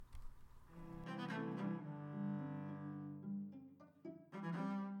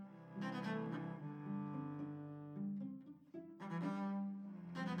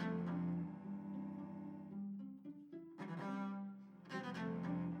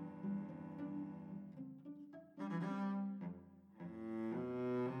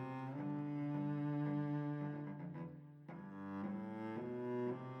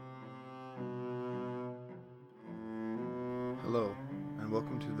Hello, and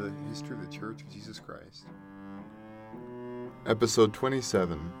welcome to the History of the Church of Jesus Christ. Episode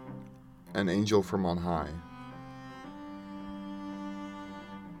 27, An Angel from on High.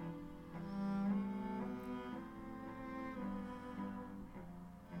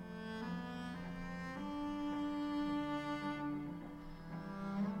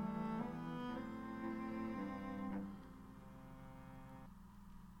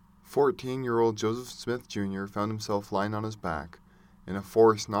 "14-year-old Joseph Smith Jr. found himself lying on his back in a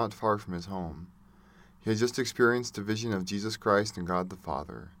forest not far from his home. He had just experienced a vision of Jesus Christ and God the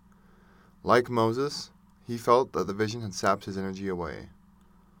Father. Like Moses, he felt that the vision had sapped his energy away.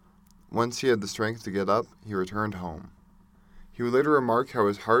 Once he had the strength to get up, he returned home. He would later remark how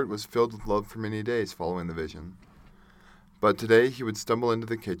his heart was filled with love for many days following the vision. But today he would stumble into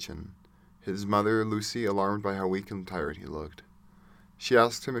the kitchen, his mother, Lucy, alarmed by how weak and tired he looked. She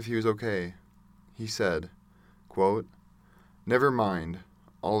asked him if he was okay. He said, quote, "Never mind,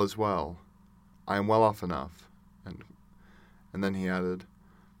 all is well. I am well off enough." And then he added,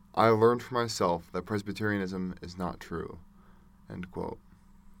 "I have learned for myself that Presbyterianism is not true." End quote.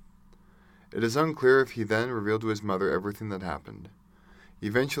 It is unclear if he then revealed to his mother everything that happened.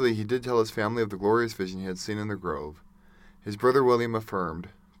 Eventually he did tell his family of the glorious vision he had seen in the grove. His brother William affirmed,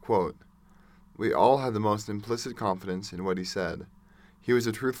 quote, "We all had the most implicit confidence in what he said. He was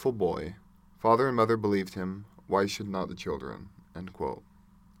a truthful boy. Father and mother believed him. Why should not the children?" End quote.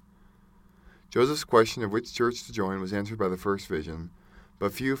 Joseph's question of which church to join was answered by the first vision,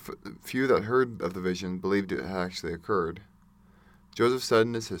 but few that heard of the vision believed it had actually occurred. Joseph said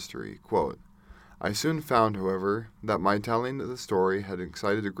in his history, quote, "I soon found, however, that my telling the story had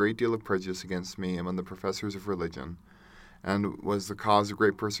excited a great deal of prejudice against me among the professors of religion, and was the cause of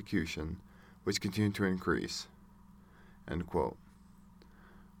great persecution, which continued to increase." End quote.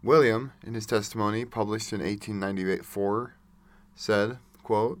 William, in his testimony published in 1894, said,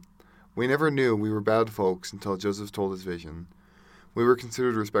 quote, "We never knew we were bad folks until Joseph told his vision. We were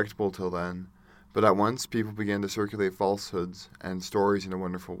considered respectable till then, but at once people began to circulate falsehoods and stories in a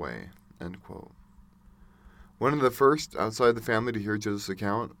wonderful way." End quote. One of the first outside the family to hear Joseph's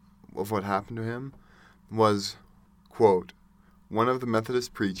account of what happened to him was, quote, one of the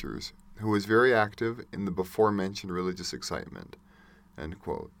Methodist preachers who was very active in the before-mentioned religious excitement. End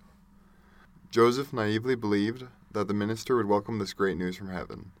quote. Joseph naively believed that the minister would welcome this great news from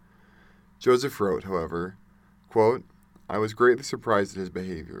heaven. Joseph wrote, however, quote, "I was greatly surprised at his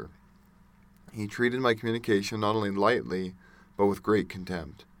behavior. He treated my communication not only lightly, but with great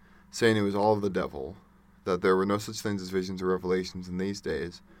contempt, saying it was all of the devil, that there were no such things as visions or revelations in these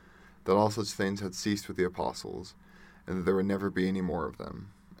days, that all such things had ceased with the apostles, and that there would never be any more of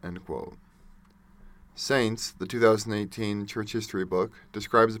them." End quote. Saints, the 2018 Church History book,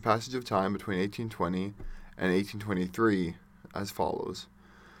 describes a passage of time between 1820 and 1823 as follows.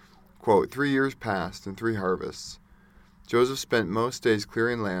 Quote, 3 years passed and 3 harvests. Joseph spent most days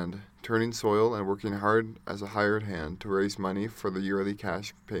clearing land, turning soil, and working hard as a hired hand to raise money for the yearly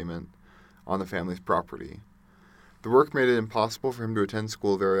cash payment on the family's property. The work made it impossible for him to attend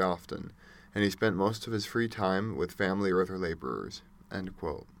school very often, and he spent most of his free time with family or other laborers. End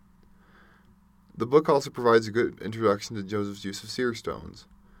quote. The book also provides a good introduction to Joseph's use of seer stones.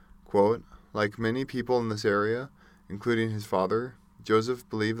 Quote, "Like many people in this area, including his father, Joseph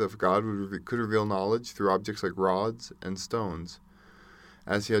believed that God could reveal knowledge through objects like rods and stones,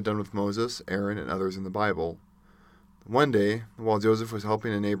 as he had done with Moses, Aaron, and others in the Bible. One day, while Joseph was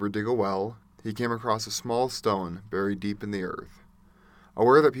helping a neighbor dig a well, he came across a small stone buried deep in the earth.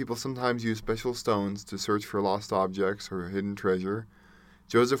 Aware that people sometimes use special stones to search for lost objects or hidden treasure,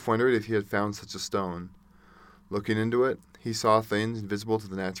 Joseph wondered if he had found such a stone. Looking into it, he saw things invisible to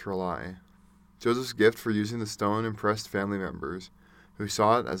the natural eye. Joseph's gift for using the stone impressed family members, who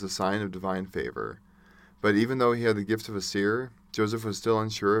saw it as a sign of divine favor. But even though he had the gift of a seer, Joseph was still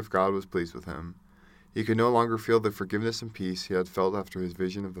unsure if God was pleased with him. He could no longer feel the forgiveness and peace he had felt after his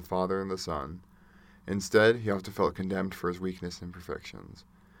vision of the Father and the Son. Instead, he often felt condemned for his weakness and imperfections."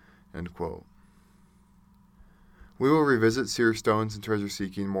 End quote. We will revisit seer stones and treasure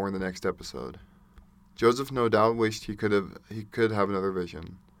seeking more in the next episode. Joseph no doubt wished he could have another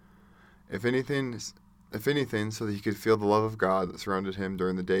vision. If anything, so that he could feel the love of God that surrounded him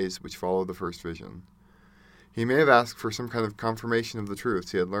during the days which followed the first vision. He may have asked for some kind of confirmation of the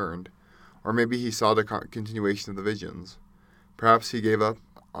truths he had learned, or maybe he sought a continuation of the visions. Perhaps he gave up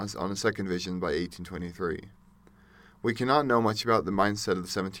on a second vision by 1823. We cannot know much about the mindset of the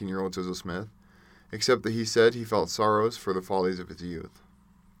 17-year-old Joseph Smith, except that he said he felt sorrows for the follies of his youth.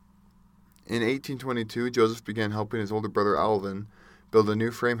 In 1822, Joseph began helping his older brother Alvin build a new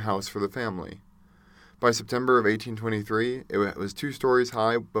frame house for the family. By September of 1823, it was 2 stories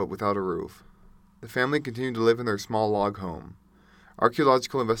high but without a roof. The family continued to live in their small log home.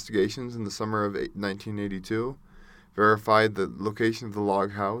 Archaeological investigations in the summer of 1982 verified the location of the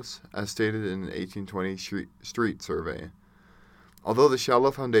log house, as stated in an 1820 street survey. Although the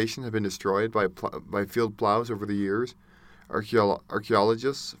shallow foundation had been destroyed by field plows over the years,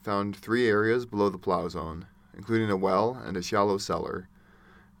 archaeologists found 3 areas below the plow zone, including a well and a shallow cellar,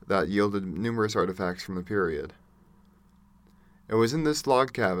 that yielded numerous artifacts from the period. It was in this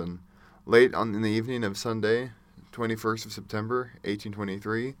log cabin, late in the evening of Sunday, 21st of September,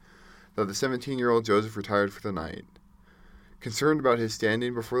 1823, that the 17-year-old Joseph retired for the night. Concerned about his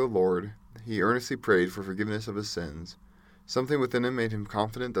standing before the Lord, he earnestly prayed for forgiveness of his sins. Something within him made him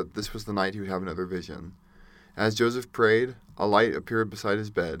confident that this was the night he would have another vision. As Joseph prayed, a light appeared beside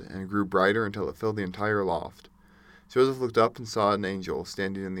his bed and grew brighter until it filled the entire loft. Joseph looked up and saw an angel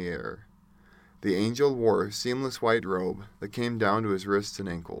standing in the air. The angel wore a seamless white robe that came down to his wrists and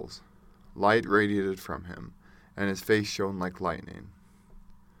ankles. Light radiated from him, and his face shone like lightning.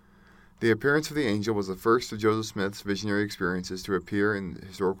 The appearance of the angel was the first of Joseph Smith's visionary experiences to appear in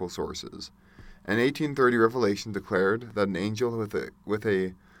historical sources. An 1830 revelation declared that an angel with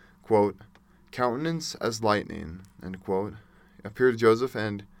a quote, countenance as lightning, end quote, appeared to Joseph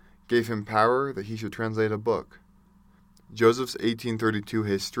and gave him power that he should translate a book. Joseph's 1832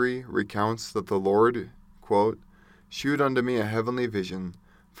 history recounts that the Lord, quote, shewed unto me a heavenly vision,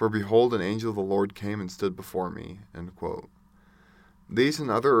 for behold, an angel of the Lord came and stood before me, end quote. These and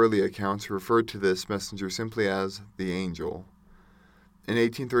other early accounts referred to this messenger simply as the angel. In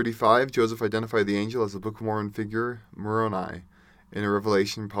 1835, Joseph identified the angel as the Book of Mormon figure Moroni in a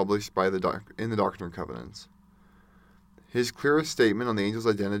revelation published in the Doctrine and Covenants. His clearest statement on the angel's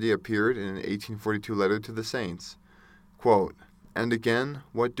identity appeared in an 1842 letter to the saints. Quote, and again,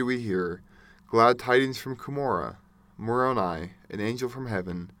 what do we hear? Glad tidings from Cumorah, Moroni, an angel from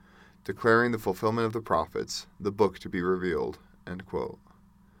heaven, declaring the fulfillment of the prophets, the book to be revealed. End quote.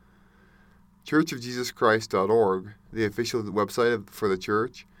 churchofjesuschrist.org, the official website for the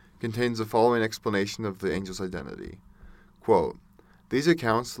church, contains the following explanation of the angel's identity. Quote, these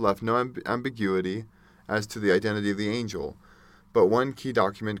accounts left no ambiguity as to the identity of the angel, but one key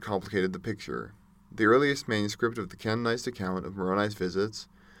document complicated the picture. The earliest manuscript of the canonized account of Moroni's visits,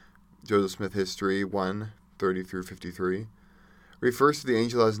 Joseph Smith History 1:30-53, refers to the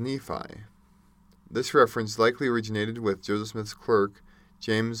angel as Nephi. This reference likely originated with Joseph Smith's clerk,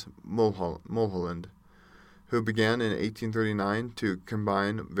 James Mulholland, who began in 1839 to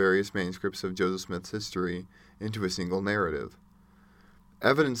combine various manuscripts of Joseph Smith's history into a single narrative.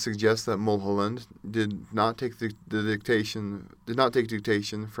 Evidence suggests that Mulholland did not take dictation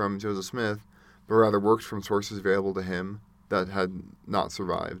from Joseph Smith, but rather worked from sources available to him that had not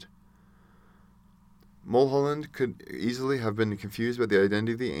survived. Mulholland could easily have been confused by the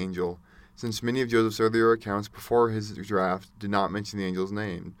identity of the angel, since many of Joseph's earlier accounts before his draft did not mention the angel's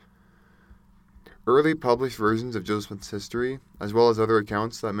name. Early published versions of Joseph Smith's history, as well as other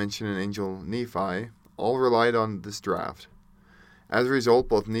accounts that mention an angel Nephi, all relied on this draft. As a result,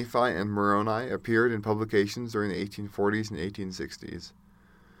 both Nephi and Moroni appeared in publications during the 1840s and 1860s.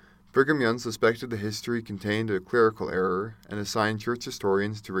 Brigham Young suspected the history contained a clerical error and assigned church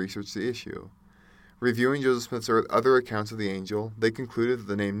historians to research the issue. Reviewing Joseph Smith's other accounts of the angel, they concluded that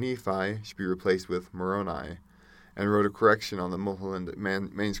the name Nephi should be replaced with Moroni, and wrote a correction on the Mulholland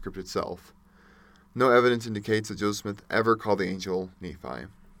manuscript itself. No evidence indicates that Joseph Smith ever called the angel Nephi.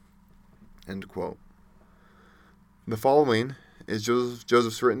 End quote. The following is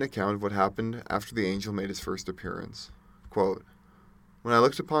Joseph's written account of what happened after the angel made his first appearance. Quote, when I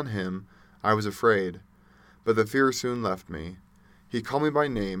looked upon him, I was afraid, but the fear soon left me. He called me by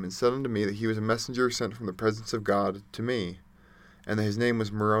name and said unto me that he was a messenger sent from the presence of God to me, and that his name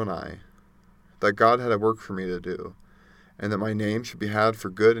was Moroni, that God had a work for me to do, and that my name should be had for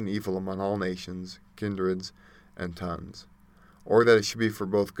good and evil among all nations, kindreds, and tongues, or that it should be for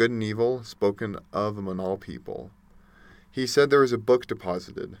both good and evil spoken of among all people. He said there was a book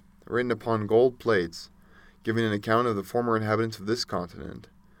deposited, written upon gold plates, giving an account of the former inhabitants of this continent,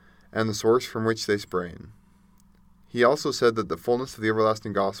 and the source from which they sprang. He also said that the fullness of the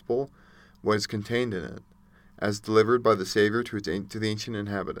everlasting gospel was contained in it, as delivered by the Savior to the ancient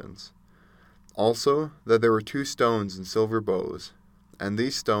inhabitants. Also, that there were 2 stones in silver bows, and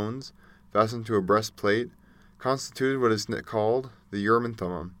these stones, fastened to a breastplate, constituted what is called the Urim and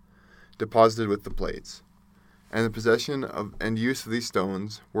Thummim, deposited with the plates. And the possession of and use of these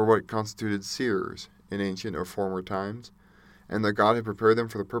stones were what constituted seers in ancient or former times, and that God had prepared them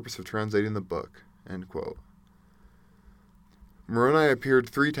for the purpose of translating the book. End quote. Moroni appeared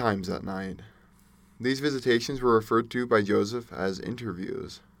 3 times that night. These visitations were referred to by Joseph as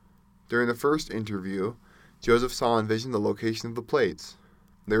interviews. During the first interview, Joseph saw in vision the location of the plates.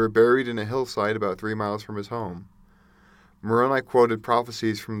 They were buried in a hillside about 3 miles from his home. Moroni quoted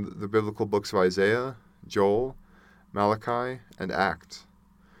prophecies from the biblical books of Isaiah, Joel, Malachi, and Acts.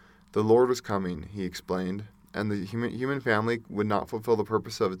 The Lord was coming, he explained, and the human family would not fulfill the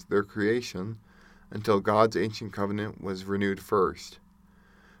purpose of their creation until God's ancient covenant was renewed first.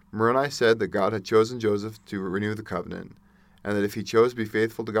 Moroni said that God had chosen Joseph to renew the covenant, and that if he chose to be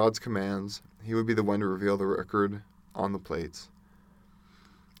faithful to God's commands, he would be the one to reveal the record on the plates.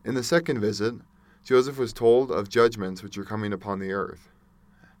 In the second visit, Joseph was told of judgments which were coming upon the earth.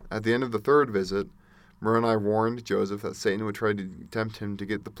 At the end of the third visit, Moroni warned Joseph that Satan would try to tempt him to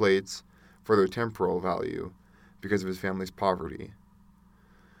get the plates for their temporal value because of his family's poverty.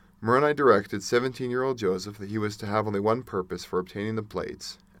 Moroni directed 17-year-old Joseph that he was to have only one purpose for obtaining the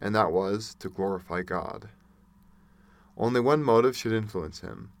plates, and that was to glorify God. Only one motive should influence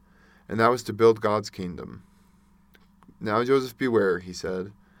him, and that was to build God's kingdom. Now, Joseph, beware, he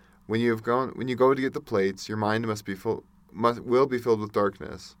said. When you go to get the plates, your mind will be filled with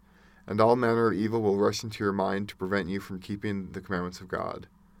darkness, and all manner of evil will rush into your mind to prevent you from keeping the commandments of God.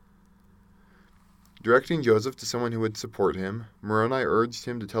 Directing Joseph to someone who would support him, Moroni urged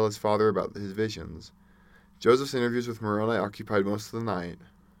him to tell his father about his visions. Joseph's interviews with Moroni occupied most of the night,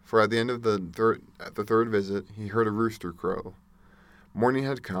 for at the end of the third visit, he heard a rooster crow. Morning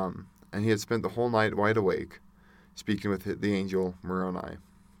had come, and he had spent the whole night wide awake, speaking with the angel Moroni.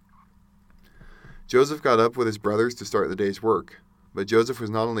 Joseph got up with his brothers to start the day's work, but Joseph was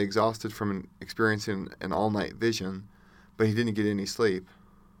not only exhausted from experiencing an all-night vision, but he didn't get any sleep.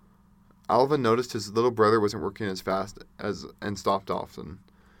 Alvin noticed his little brother wasn't working as fast and stopped often.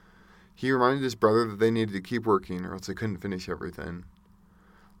 He reminded his brother that they needed to keep working or else they couldn't finish everything.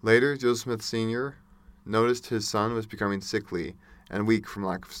 Later, Joseph Smith Sr. noticed his son was becoming sickly and weak from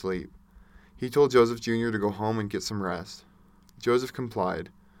lack of sleep. He told Joseph Jr. to go home and get some rest. Joseph complied.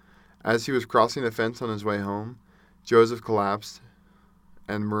 As he was crossing a fence on his way home, Joseph collapsed,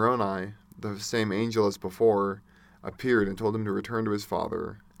 and Moroni, the same angel as before, appeared and told him to return to his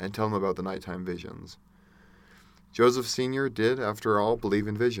father and tell him about the nighttime visions. Joseph Sr. did, after all, believe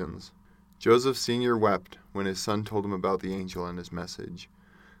in visions. Joseph Sr. wept when his son told him about the angel and his message.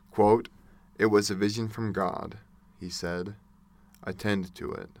 Quote, "It was a vision from God," he said. "Attend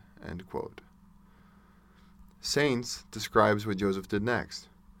to it." End quote. Saints describes what Joseph did next.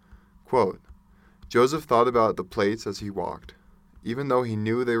 Quote, "Joseph thought about the plates as he walked. Even though he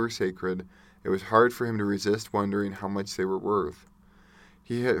knew they were sacred, it was hard for him to resist wondering how much they were worth.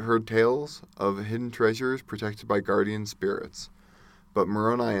 He had heard tales of hidden treasures protected by guardian spirits, but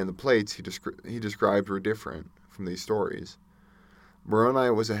Moroni and the plates he described were different from these stories. Moroni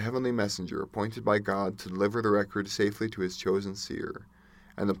was a heavenly messenger appointed by God to deliver the record safely to his chosen seer,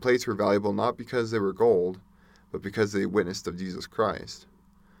 and the plates were valuable not because they were gold, but because they witnessed of Jesus Christ.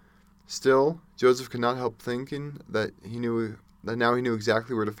 Still, Joseph could not help thinking that now he knew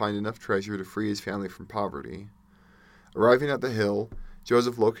exactly where to find enough treasure to free his family from poverty. Arriving at the hill,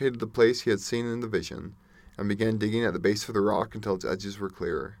 Joseph located the place he had seen in the vision, and began digging at the base of the rock until its edges were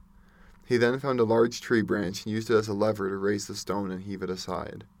clear. He then found a large tree branch and used it as a lever to raise the stone and heave it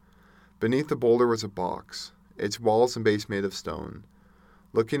aside. Beneath the boulder was a box, its walls and base made of stone.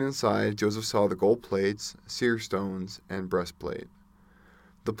 Looking inside, Joseph saw the gold plates, seer stones, and breastplate.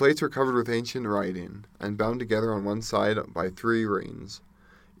 The plates were covered with ancient writing, and bound together on one side by 3 rings.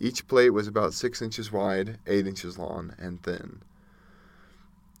 Each plate was about 6 inches wide, 8 inches long, and thin.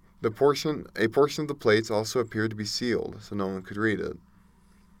 A portion of the plates also appeared to be sealed, so no one could read it.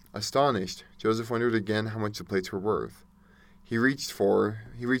 Astonished, Joseph wondered again how much the plates were worth. He reached for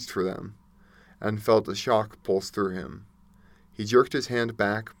them, and felt a shock pulse through him. He jerked his hand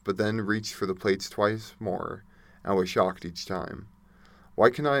back, but then reached for the plates twice more, and was shocked each time. Why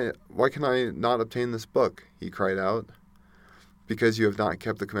can I not obtain this book?" he cried out. "Because you have not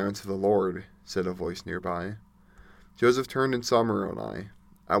kept the commandments of the Lord," said a voice nearby. Joseph turned and saw Moroni.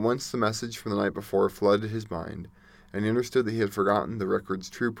 At once the message from the night before flooded his mind, and he understood that he had forgotten the record's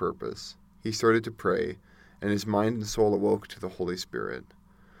true purpose. He started to pray, and his mind and soul awoke to the Holy Spirit.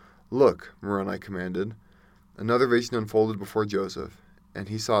 "Look," Moroni commanded. Another vision unfolded before Joseph, and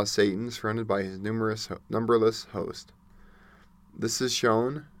he saw Satan surrounded by his numberless host. "This is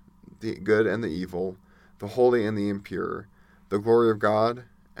shown, the good and the evil, the holy and the impure, the glory of God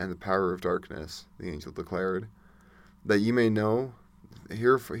and the power of darkness," the angel declared, "that ye may know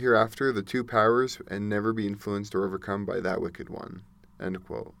hereafter the 2 powers and never be influenced or overcome by that wicked one." End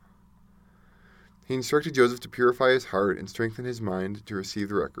quote. He instructed Joseph to purify his heart and strengthen his mind to receive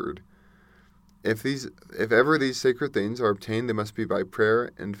the record. If ever these sacred things are obtained, they must be by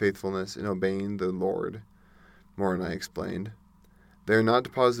prayer and faithfulness in obeying the Lord, Moroni explained. They are not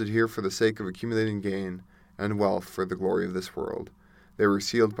deposited here for the sake of accumulating gain and wealth for the glory of this world. They were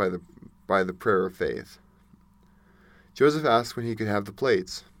sealed by the prayer of faith. Joseph asked when he could have the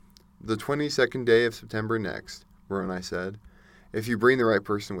plates. The 22nd day of September next, Moroni said, if you bring the right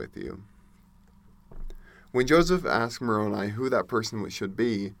person with you. When Joseph asked Moroni who that person should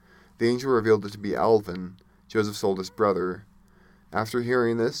be, the angel revealed it to be Alvin, Joseph's oldest brother. After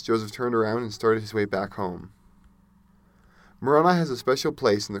hearing this, Joseph turned around and started his way back home. Moroni has a special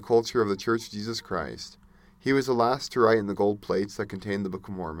place in the culture of the Church of Jesus Christ. He was the last to write in the gold plates that contained the Book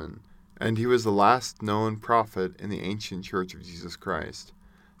of Mormon, and he was the last known prophet in the ancient Church of Jesus Christ,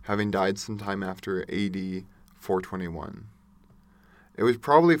 having died sometime after AD 421. It was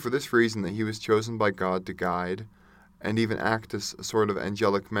probably for this reason that he was chosen by God to guide and even act as a sort of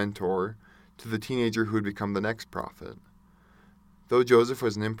angelic mentor to the teenager who would become the next prophet. Though Joseph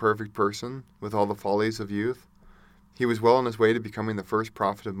was an imperfect person, with all the follies of youth, he was well on his way to becoming the first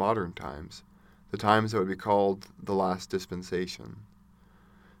prophet of modern times, the times that would be called the last dispensation.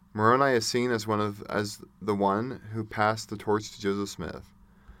 Moroni is seen as the one who passed the torch to Joseph Smith.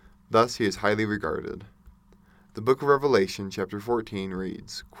 Thus he is highly regarded. The book of Revelation, chapter 14,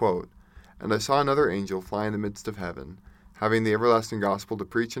 reads, quote, And I saw another angel fly in the midst of heaven, having the everlasting gospel to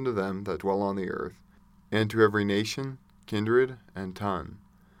preach unto them that dwell on the earth, and to every nation, kindred, and tongue,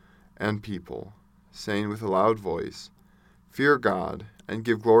 and people, saying with a loud voice, Fear God, and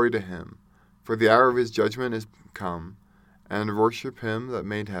give glory to him, for the hour of his judgment is come, and worship him that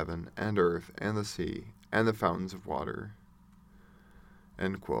made heaven, and earth, and the sea, and the fountains of water.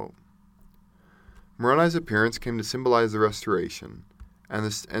 End quote. Moroni's appearance came to symbolize the restoration,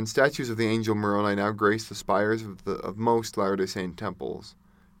 and statues of the angel Moroni now grace the spires of most Latter-day Saint temples.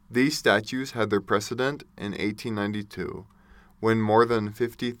 These statues had their precedent in 1892, when more than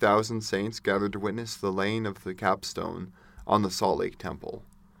 50,000 saints gathered to witness the laying of the capstone on the Salt Lake Temple.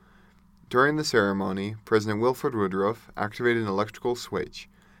 During the ceremony, President Wilford Woodruff activated an electrical switch,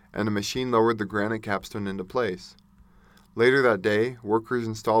 and a machine lowered the granite capstone into place. Later that day, workers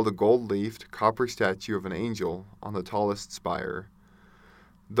installed a gold-leafed copper statue of an angel on the tallest spire.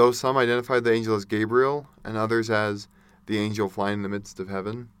 Though some identified the angel as Gabriel and others as the angel flying in the midst of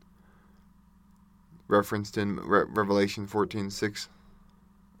heaven, referenced in Revelation 14:6,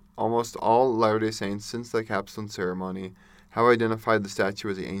 almost all Latter-day Saints since the capstone ceremony have identified the statue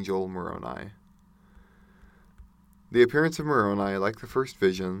as the angel Moroni. The appearance of Moroni, like the first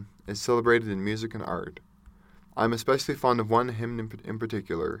vision, is celebrated in music and art. I am especially fond of one hymn in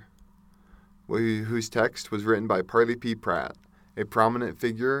particular, whose text was written by Parley P. Pratt, a prominent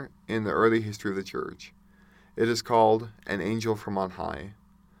figure in the early history of the Church. It is called An Angel from on High.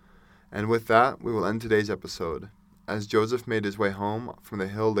 And with that, we will end today's episode, as Joseph made his way home from the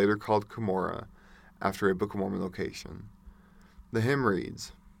hill later called Cumorah, after a Book of Mormon location. The hymn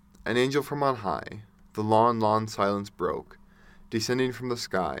reads, An angel from on high, the long silence broke, descending from the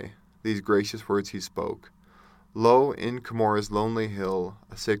sky, these gracious words he spoke. Lo, in Cumorah's lonely hill,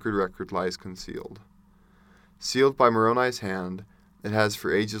 a sacred record lies concealed. Sealed by Moroni's hand, it has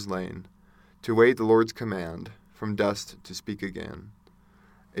for ages lain, to wait the Lord's command, from dust to speak again.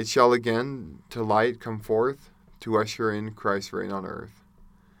 It shall again to light come forth, to usher in Christ's reign on earth.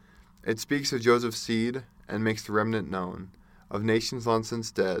 It speaks of Joseph's seed, and makes the remnant known, of nations long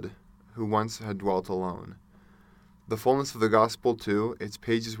since dead, who once had dwelt alone. The fullness of the gospel, too, its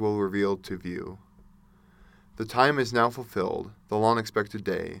pages will reveal to view. The time is now fulfilled, the long-expected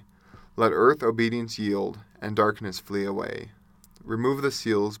day. Let earth obedience yield, and darkness flee away. Remove the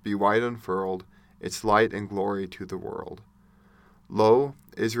seals, be wide unfurled, its light and glory to the world. Lo,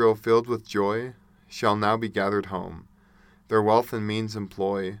 Israel filled with joy shall now be gathered home, their wealth and means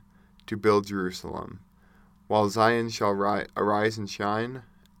employ to build Jerusalem, while Zion shall arise and shine,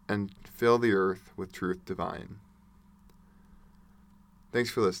 and fill the earth with truth divine. Thanks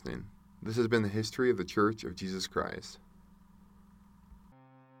for listening. This has been the history of the Church of Jesus Christ.